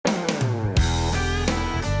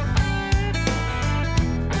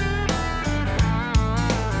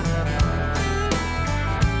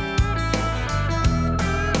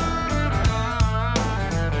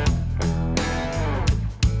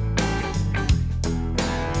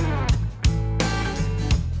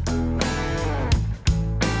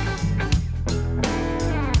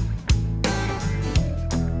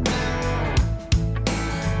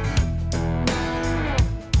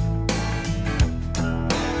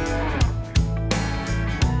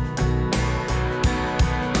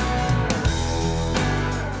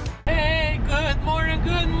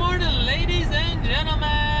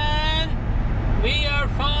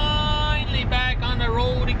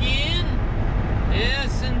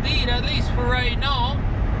least for right now.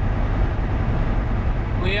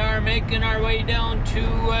 We are making our way down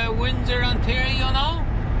to Windsor, Ontario now.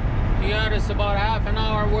 We got us about half an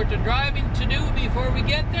hour worth of driving to do before we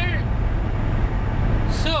get there.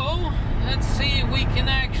 So, let's see if we can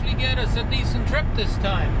actually get us a decent trip this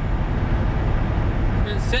time.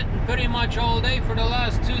 Been sitting pretty much all day for the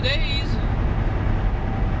last 2 days.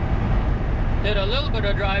 Did a little bit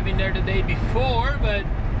of driving there the day before, but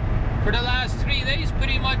for the last 3 days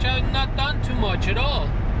pretty much I've not done too much at all.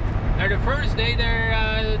 Now the first day there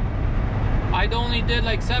I'd only did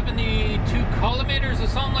like 72 kilometers or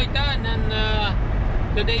something like that, and then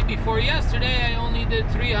the day before yesterday I only did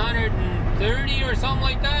 330 or something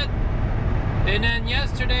like that, and then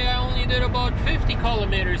yesterday I only did about 50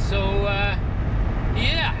 kilometers. So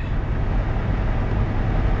yeah,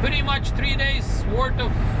 pretty much 3 days worth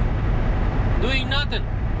of doing nothing,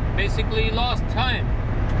 basically lost time.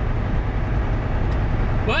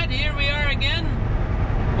 But here we are again.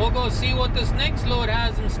 We'll go see what this next load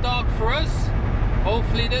has in stock for us.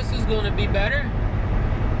 Hopefully this is going to be better.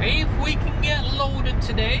 If we can get loaded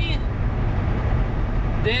today,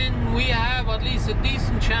 then we have at least a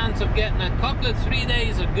decent chance of getting a couple of 3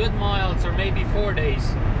 days of good miles, or maybe 4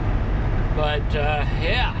 days. But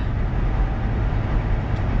yeah,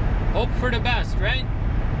 hope for the best, right?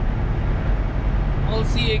 We'll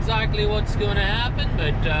see exactly what's going to happen,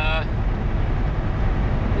 but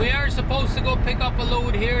we are supposed to go pick up a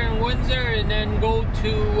load here in Windsor and then go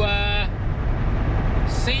to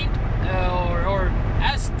St. or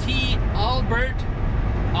St. Albert,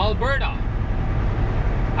 Alberta.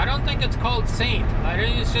 I don't think it's called Saint. I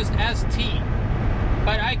think it's just St.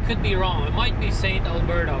 But I could be wrong. It might be St.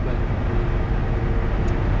 Alberta.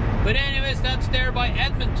 But anyways, that's there by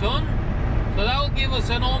Edmonton. So that will give us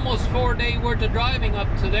an almost 4 day worth of driving up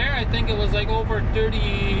to there. I think it was like over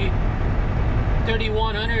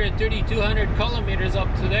 3,100 and 3,200 kilometers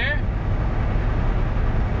up to there.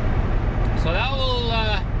 So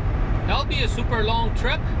that'll be a super long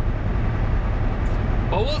trip.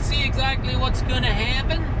 But we'll see exactly what's gonna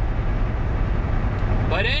happen.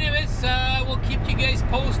 But anyways, we'll keep you guys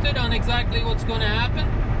posted on exactly what's gonna happen.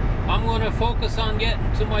 I'm gonna focus on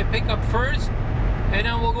getting to my pickup first, and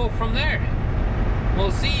then we'll go from there.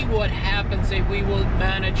 We'll see what happens, if we will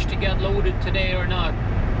manage to get loaded today or not.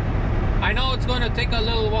 I know it's going to take a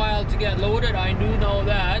little while to get loaded. I do know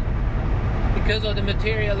that, because of the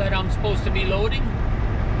material that I'm supposed to be loading.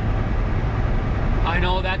 I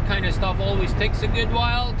know that kind of stuff always takes a good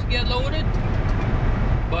while to get loaded,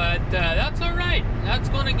 but that's alright. That's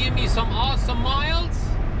going to give me some awesome miles,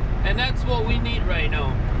 and that's what we need right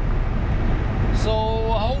now. So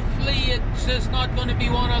hopefully it's just not going to be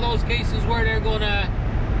one of those cases where they're going to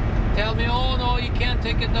tell me, oh no, you can't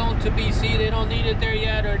take it down to BC, they don't need it there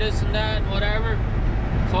yet, or this and that and whatever.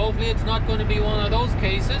 So hopefully it's not going to be one of those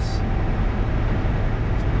cases.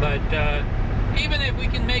 But even if we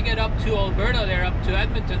can make it up to Alberta there, up to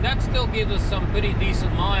Edmonton, that still gives us some pretty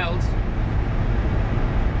decent miles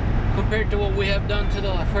compared to what we have done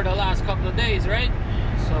for the last couple of days, right?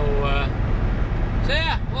 So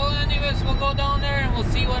yeah, well anyways, we'll go down there and we'll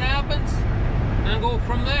see what happens and go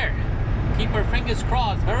from there. Keep our fingers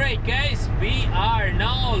crossed. Alright guys, we are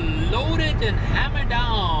now loaded and hammered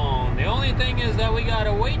down. The only thing is that we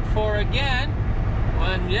gotta wait for again.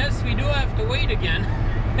 Well, yes, we do have to wait again.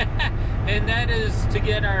 And that is to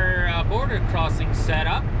get our border crossing set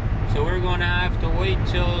up. So we're gonna have to wait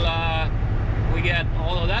till we get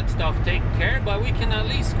all of that stuff taken care of. But we can at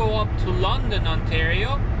least go up to London,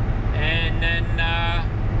 Ontario, and then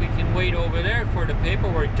we can wait over there for the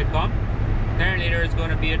paperwork to come. Apparently there's going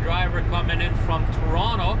to be a driver coming in from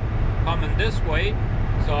Toronto, coming this way.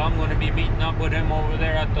 So I'm going to be meeting up with him over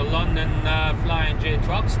there at the London Flying J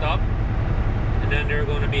truck stop. And then they're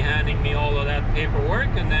going to be handing me all of that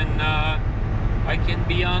paperwork, and then I can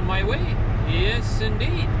be on my way. Yes,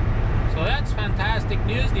 indeed. So that's fantastic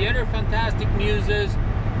news. The other fantastic news is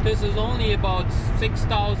this is only about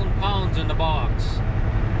 6,000 pounds in the box.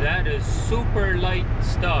 That is super light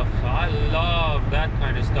stuff. I love that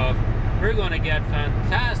kind of stuff. We're going to get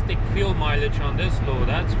fantastic fuel mileage on this load,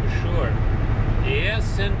 that's for sure.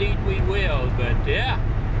 Yes, indeed we will. But yeah,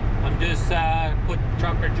 I'm just put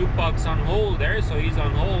Trucker Jukebox on hold there, so he's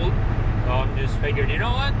on hold. So I'm just figured, you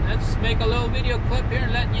know what, let's make a little video clip here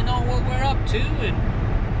and letting you know what we're up to, and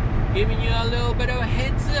giving you a little bit of a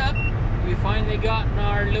heads up. We finally gotten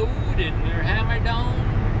our load and we're hammered down.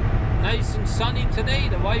 Nice and sunny today.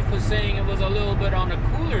 The wife was saying it was a little bit on the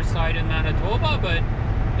cooler side in Manitoba, but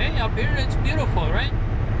hey, up here it's beautiful, right?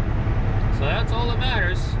 So that's all that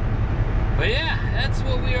matters. But yeah, that's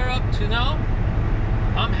what we are up to now.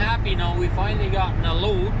 I'm happy now we finally gotten a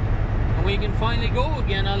load. and we can finally go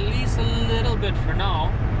again, at least a little bit for now.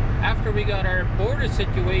 After we got our border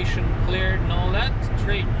situation cleared and all that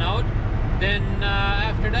straightened out, then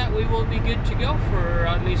after that we will be good to go for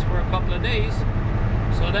at least for a couple of days.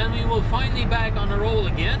 So then we will finally back on the roll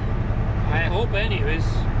again. I hope anyways,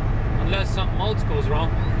 unless something else goes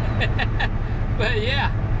wrong. But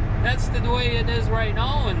yeah, that's the way it is right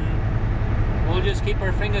now, and we'll just keep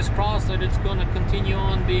our fingers crossed that it's going to continue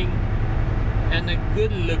on being in a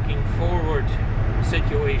good looking forward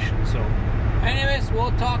situation. So anyways,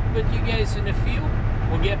 we'll talk with you guys in a few.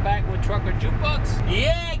 We'll get back with Trucker Jukebox.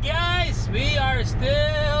 Yeah guys, we are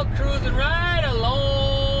still cruising right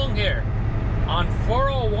along here on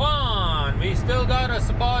 401. We still got us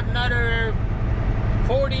about another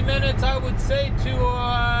 40 minutes, I would say,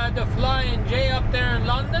 to the Flying J up there in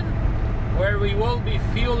London, where we will be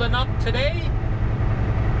fueling up today.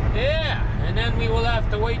 Yeah, and then we will have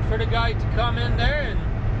to wait for the guy to come in there and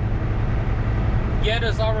get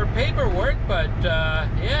us our paperwork. But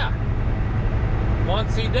yeah,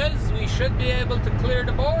 once he does, we should be able to clear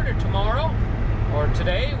the border tomorrow or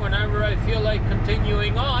today, whenever I feel like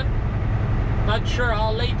continuing on. Not sure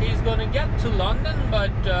how late he's going to get to London,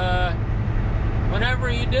 but whenever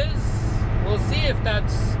he does, we'll see if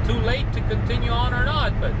that's too late to continue on or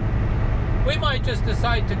not. But we might just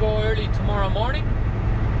decide to go early tomorrow morning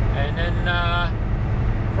and then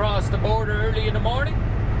cross the border early in the morning,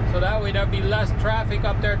 so that way there'll be less traffic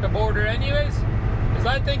up there at the border anyways, because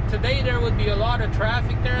I think today there would be a lot of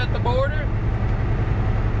traffic there at the border,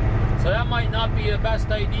 so that might not be the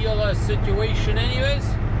best ideal situation anyways.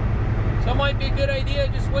 So it might be a good idea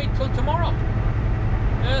just wait till tomorrow.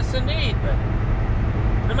 Yes indeed. But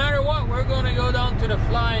no matter what, we're going to go down to the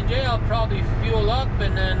Flying J. I'll probably fuel up,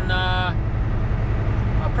 and then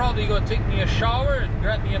I'll probably go take me a shower and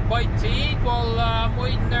grab me a bite to eat while I'm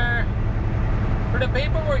waiting there for the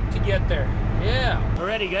paperwork to get there. Yeah.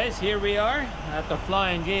 Alrighty guys, here we are at the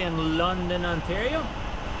Flying J in London, Ontario.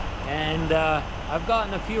 And I've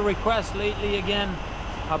gotten a few requests lately again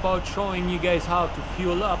about showing you guys how to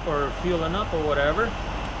fuel up or fueling up or whatever.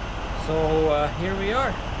 So here we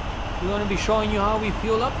are. We're going to be showing you how we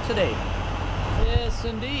fuel up today. Yes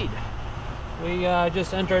indeed. We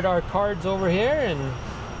just entered our cards over here and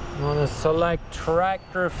want to select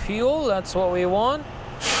tractor fuel. That's what we want.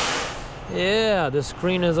 Yeah, the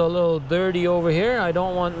screen is a little dirty over here. I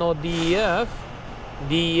don't want no DEF.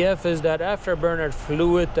 DEF is that afterburner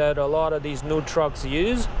fluid that a lot of these new trucks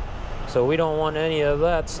use, so we don't want any of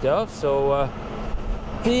that stuff. So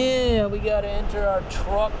yeah, we got to enter our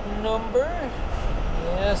truck number.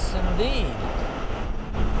 Yes indeed,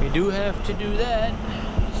 we do have to do that.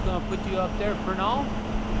 Just gonna put you up there for now.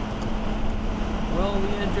 Well, we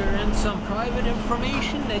enter in some private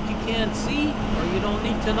information that you can't see or you don't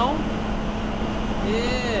need to know.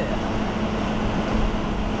 Yeah,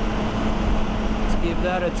 let's give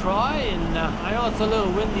that a try. And I know it's a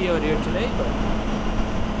little windy out here today, but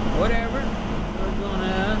whatever, we're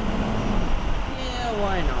gonna, yeah,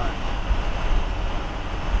 why not?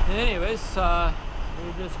 Anyways,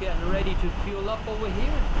 we're just getting ready to fuel up over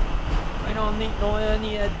here. I don't need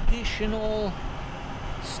any additional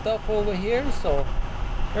stuff over here, so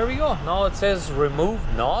there we go. Now it says remove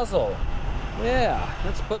nozzle. Yeah,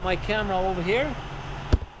 let's put my camera over here.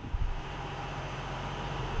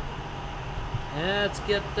 Let's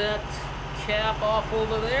get that cap off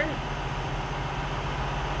over there.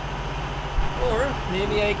 Or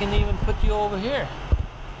maybe I can even put you over here.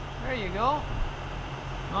 There you go.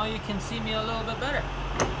 Now you can see me a little bit better.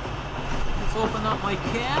 Let's open up my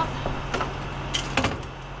cap.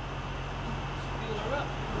 Let's fuel her up.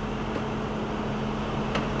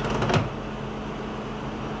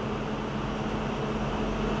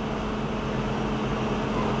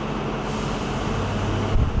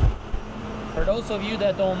 For those of you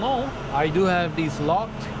that don't know, I do have these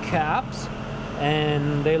locked caps,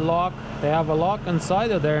 and they have a lock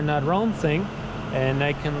inside of there in that round thing, and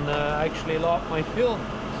I can actually lock my fuel,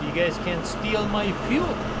 so you guys can't steal my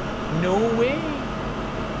fuel. No way,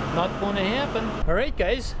 not gonna happen. All right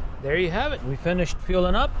guys, there you have it. We finished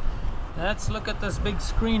fueling up. Let's look at this big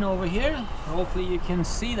screen over here. Hopefully you can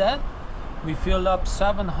see that. We filled up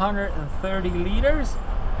 730 liters,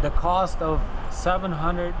 the cost of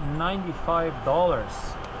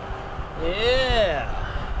 $795. Yeah,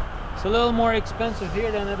 it's a little more expensive here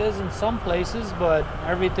than it is in some places, but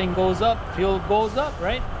everything goes up, fuel goes up,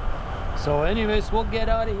 right? So anyways, we'll get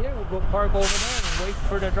out of here. We'll go park over there and wait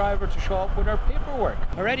for the driver to show up with our paperwork.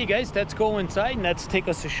 Alrighty guys, let's go inside and let's take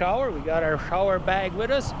us a shower. We got our shower bag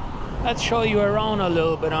with us. Let's show you around a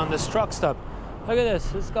little bit on this truck stop. Look at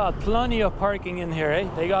this. It's got plenty of parking in here, eh?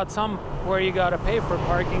 They got some where you gotta pay for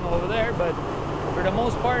parking over there, but for the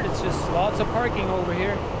most part, it's just lots of parking over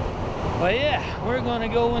here. But yeah, we're gonna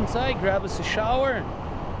go inside, grab us a shower,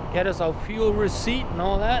 and get us our fuel receipt and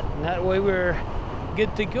all that. And that way we're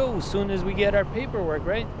good to go as soon as we get our paperwork,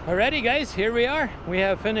 right? Alrighty guys, here we are. We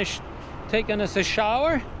have finished taking us a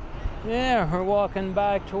shower. Yeah, we're walking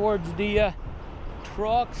back towards the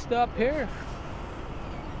truck stop here.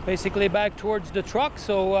 Basically back towards the truck.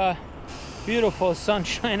 So beautiful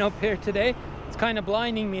sunshine up here today. It's kind of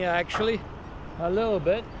blinding me actually a little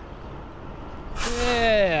bit.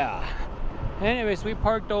 Yeah, anyways, we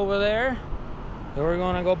parked over there, so we're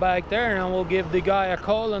gonna go back there and we'll give the guy a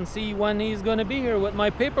call and see when he's gonna be here with my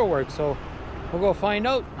paperwork. So we'll go find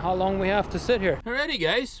out how long we have to sit here. Alrighty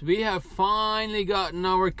guys, we have finally gotten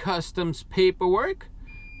our customs paperwork.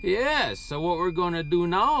 Yeah, so what we're gonna do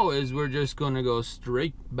now is we're just gonna go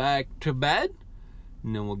straight back to bed,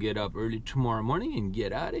 and then we'll get up early tomorrow morning and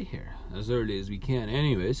get out of here as early as we can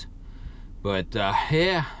anyways. But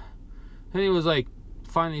yeah, and it was like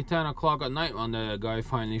finally 10 o'clock at night when the guy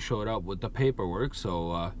finally showed up with the paperwork.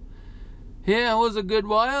 So yeah, it was a good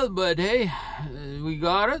while, but hey, we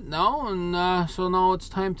got it now, and so now it's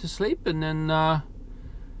time to sleep, and then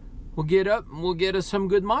we'll get up and we'll get us some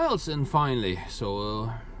good miles in finally.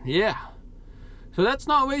 So yeah, so let's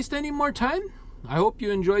not waste any more time. I hope you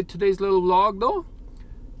enjoyed today's little vlog though,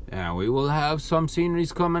 and we will have some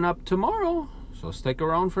sceneries coming up tomorrow, so stick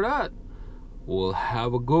around for that. We'll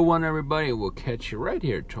have a good one, everybody. We'll catch you right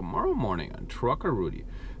here tomorrow morning on Trucker Rudi.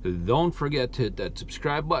 Don't forget to hit that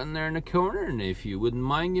subscribe button there in the corner, and if you wouldn't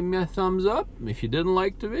mind, give me a thumbs up. If you didn't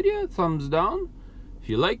like the video, thumbs down. If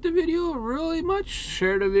you liked the video really much,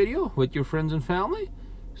 share the video with your friends and family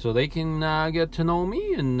so they can get to know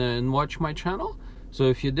me and watch my channel. So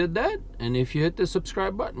if you did that, and if you hit the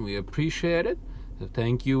subscribe button, we appreciate it. So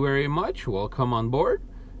thank you very much. Welcome on board,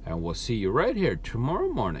 and we'll see you right here tomorrow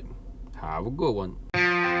morning. Have a good one.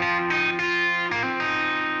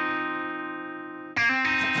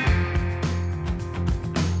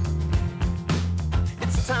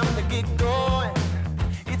 It's time to get going.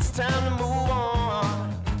 It's time to move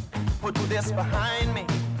on. Put this behind me.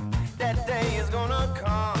 That day is gonna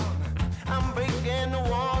come.